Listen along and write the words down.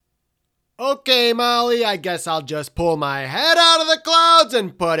Okay, Molly, I guess I'll just pull my head out of the clouds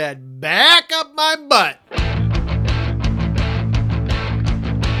and put it back up my butt.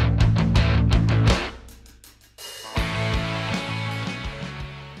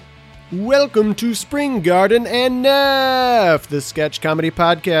 Welcome to Spring Garden and Neff, the sketch comedy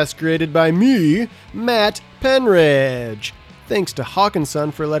podcast created by me, Matt Penridge. Thanks to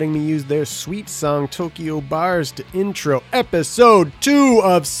Hawkinson for letting me use their sweet song Tokyo Bars to intro episode 2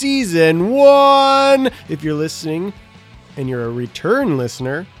 of season 1. If you're listening and you're a return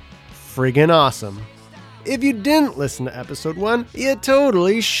listener, friggin' awesome. If you didn't listen to episode 1, you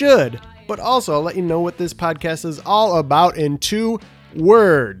totally should. But also, I'll let you know what this podcast is all about in 2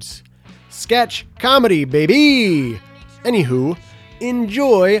 words. Sketch comedy, baby! Anywho,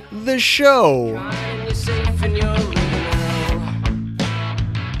 enjoy the show!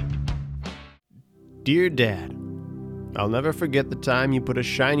 Dear Dad, I'll never forget the time you put a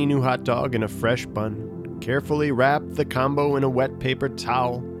shiny new hot dog in a fresh bun, carefully wrapped the combo in a wet paper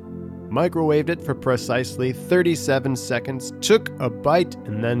towel, microwaved it for precisely 37 seconds, took a bite,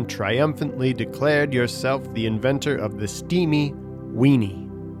 and then triumphantly declared yourself the inventor of the steamy weenie.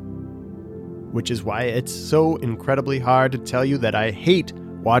 Which is why it's so incredibly hard to tell you that I hate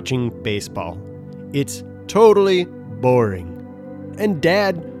watching baseball. It's totally boring. And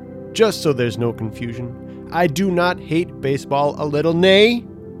Dad, just so there's no confusion, I do not hate baseball a little, nay,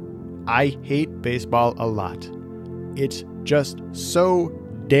 I hate baseball a lot. It's just so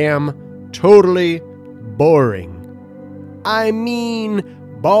damn totally boring. I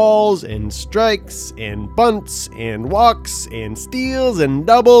mean, balls and strikes and bunts and walks and steals and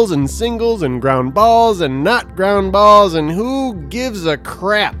doubles and singles and ground balls and not ground balls, and who gives a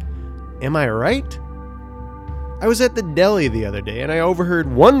crap? Am I right? I was at the deli the other day and I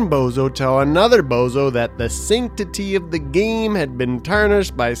overheard one bozo tell another bozo that the sanctity of the game had been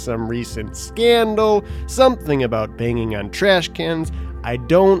tarnished by some recent scandal, something about banging on trash cans. I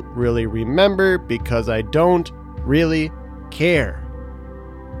don't really remember because I don't really care.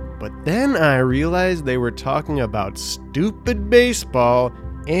 But then I realized they were talking about stupid baseball,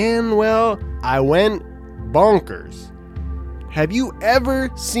 and well, I went bonkers. Have you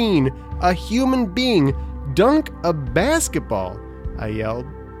ever seen a human being dunk a basketball? I yelled.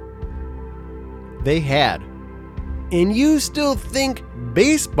 They had. And you still think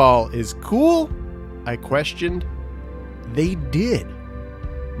baseball is cool? I questioned. They did.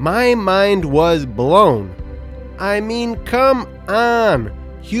 My mind was blown. I mean, come on.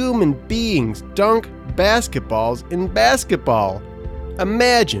 Human beings dunk basketballs in basketball.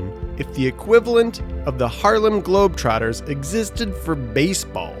 Imagine if the equivalent of the Harlem Globetrotters existed for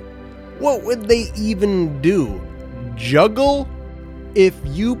baseball. What would they even do? Juggle? If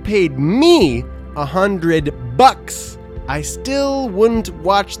you paid me $100, I still wouldn't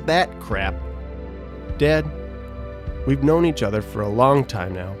watch that crap. Dad, we've known each other for a long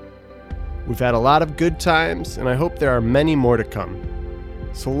time now. We've had a lot of good times, and I hope there are many more to come,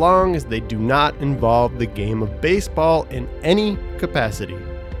 so long as they do not involve the game of baseball in any capacity.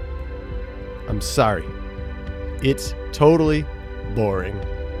 I'm sorry. It's totally boring.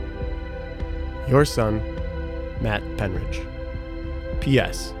 Your son, Matt Penridge.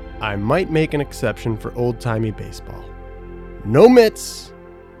 P.S. I might make an exception for old-timey baseball. No mitts,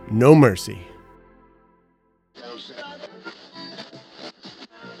 no mercy.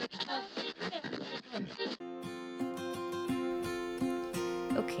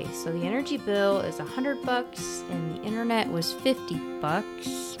 Okay, so the energy bill is $100 and the internet was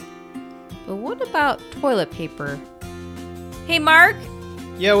 $50. But what about toilet paper? Hey, Mark?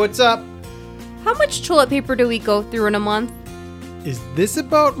 Yeah, what's up? How much toilet paper do we go through in a month? Is this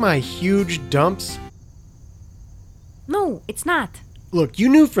about my huge dumps? No, it's not. Look, you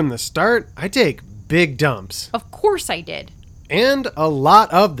knew from the start, I take big dumps. Of course I did. And a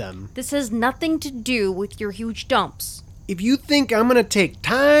lot of them. This has nothing to do with your huge dumps. If you think I'm gonna take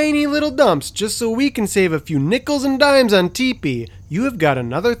tiny little dumps just so we can save a few nickels and dimes on TP, you have got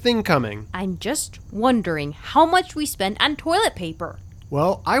another thing coming. I'm just wondering how much we spend on toilet paper.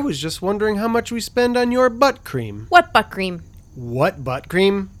 Well, I was just wondering how much we spend on your butt cream. What butt cream? What butt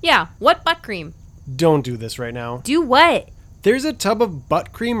cream? Yeah, what butt cream? Don't do this right now. Do what? There's a tub of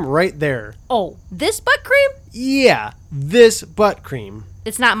butt cream right there. Oh, this butt cream? Yeah, this butt cream.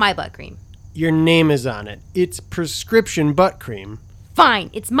 It's not my butt cream. Your name is on it. It's prescription butt cream. Fine,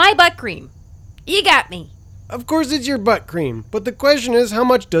 it's my butt cream. You got me. Of course it's your butt cream, but the question is, how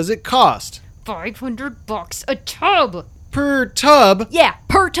much does it cost? $500 a tub. Per tub? Yeah,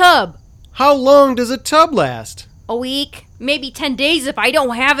 per tub. How long does a tub last? A week, maybe 10 days if I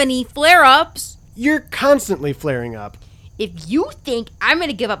don't have any flare-ups. You're constantly flaring up. If you think I'm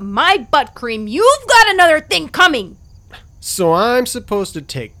gonna give up my butt cream, you've got another thing coming. So I'm supposed to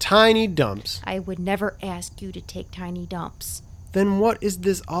take tiny dumps. I would never ask you to take tiny dumps. Then what is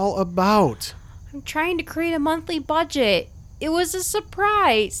this all about? I'm trying to create a monthly budget. It was a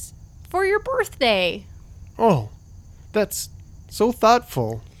surprise for your birthday. Oh, that's so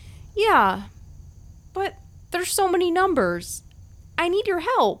thoughtful. Yeah, but there's so many numbers. I need your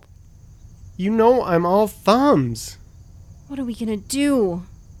help. You know I'm all thumbs. What are we gonna do?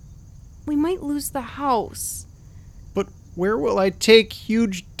 We might lose the house. But where will I take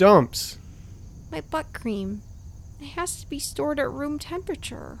huge dumps? My butt cream. It has to be stored at room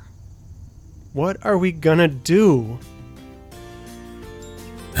temperature. What are we gonna do?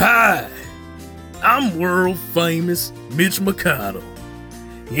 Hi, I'm world famous Mitch McConnell.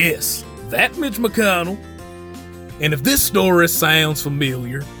 Yes, that Mitch McConnell. And if this story sounds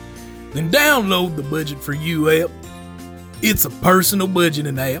familiar, then download the Budget for You app. It's a personal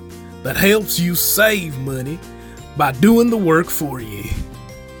budgeting app that helps you save money by doing the work for you.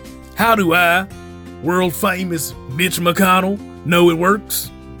 How do I, world famous Mitch McConnell, know it works?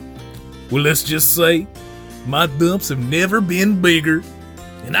 Well, let's just say my dumps have never been bigger,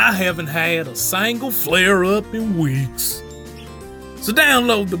 and I haven't had a single flare-up in weeks. So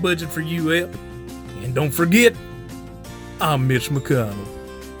download the Budget for You app, and don't forget, I'm Mitch McConnell.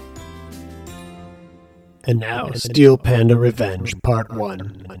 And now, Steel Panda Revenge Part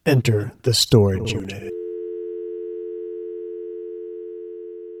 1. Enter the storage unit.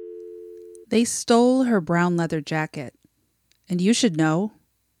 They stole her brown leather jacket. And you should know,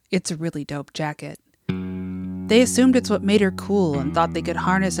 it's a really dope jacket. They assumed it's what made her cool and thought they could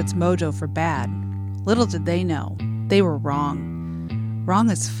harness its mojo for bad. Little did they know, they were wrong.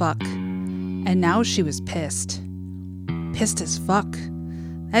 Wrong as fuck. And now she was pissed. Pissed as fuck.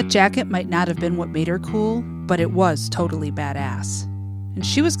 That jacket might not have been what made her cool, but it was totally badass. And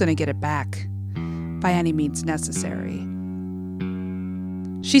she was going to get it back, by any means necessary.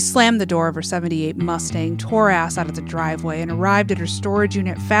 She slammed the door of her 78 Mustang, tore ass out of the driveway, and arrived at her storage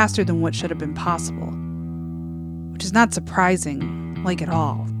unit faster than what should have been possible. Which is not surprising, like at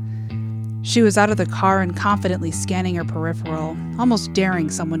all. She was out of the car and confidently scanning her peripheral, almost daring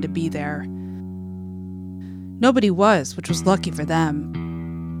someone to be there. Nobody was, which was lucky for them,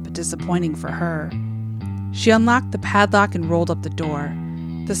 but disappointing for her. She unlocked the padlock and rolled up the door.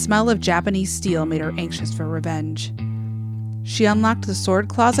 The smell of Japanese steel made her anxious for revenge. She unlocked the sword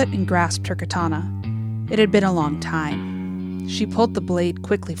closet and grasped her katana. It had been a long time. She pulled the blade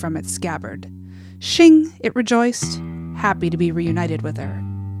quickly from its scabbard. Shing, it rejoiced, happy to be reunited with her.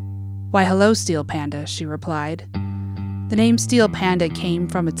 Why, hello, Steel Panda, she replied. The name Steel Panda came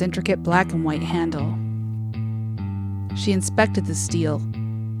from its intricate black and white handle. She inspected the steel.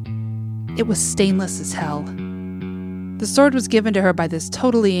 It was stainless as hell. The sword was given to her by this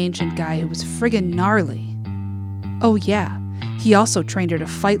totally ancient guy who was friggin' gnarly. Oh yeah, he also trained her to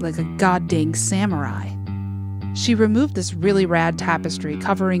fight like a goddamn samurai. She removed this really rad tapestry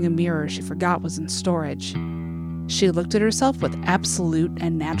covering a mirror she forgot was in storage. She looked at herself with absolute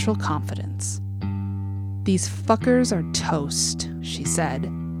and natural confidence. These fuckers are toast, she said.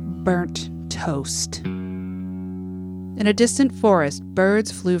 Burnt toast. In a distant forest,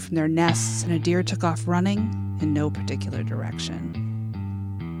 birds flew from their nests and a deer took off running in no particular direction.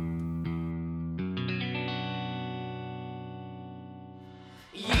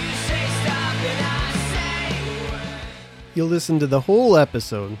 You'll listen to the whole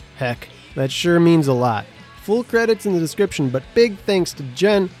episode. Heck, that sure means a lot. Full credits in the description, but big thanks to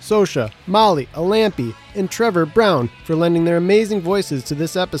Jen, Sosha, Molly, Alampi, and Trevor Brown for lending their amazing voices to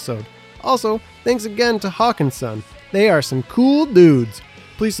this episode. Also, thanks again to Hawkinson. They are some cool dudes.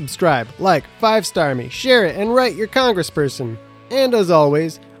 Please subscribe, like, 5-star me, share it, and write your congressperson. And as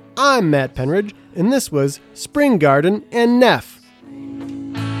always, I'm Matt Penridge, and this was Spring Garden and Neff.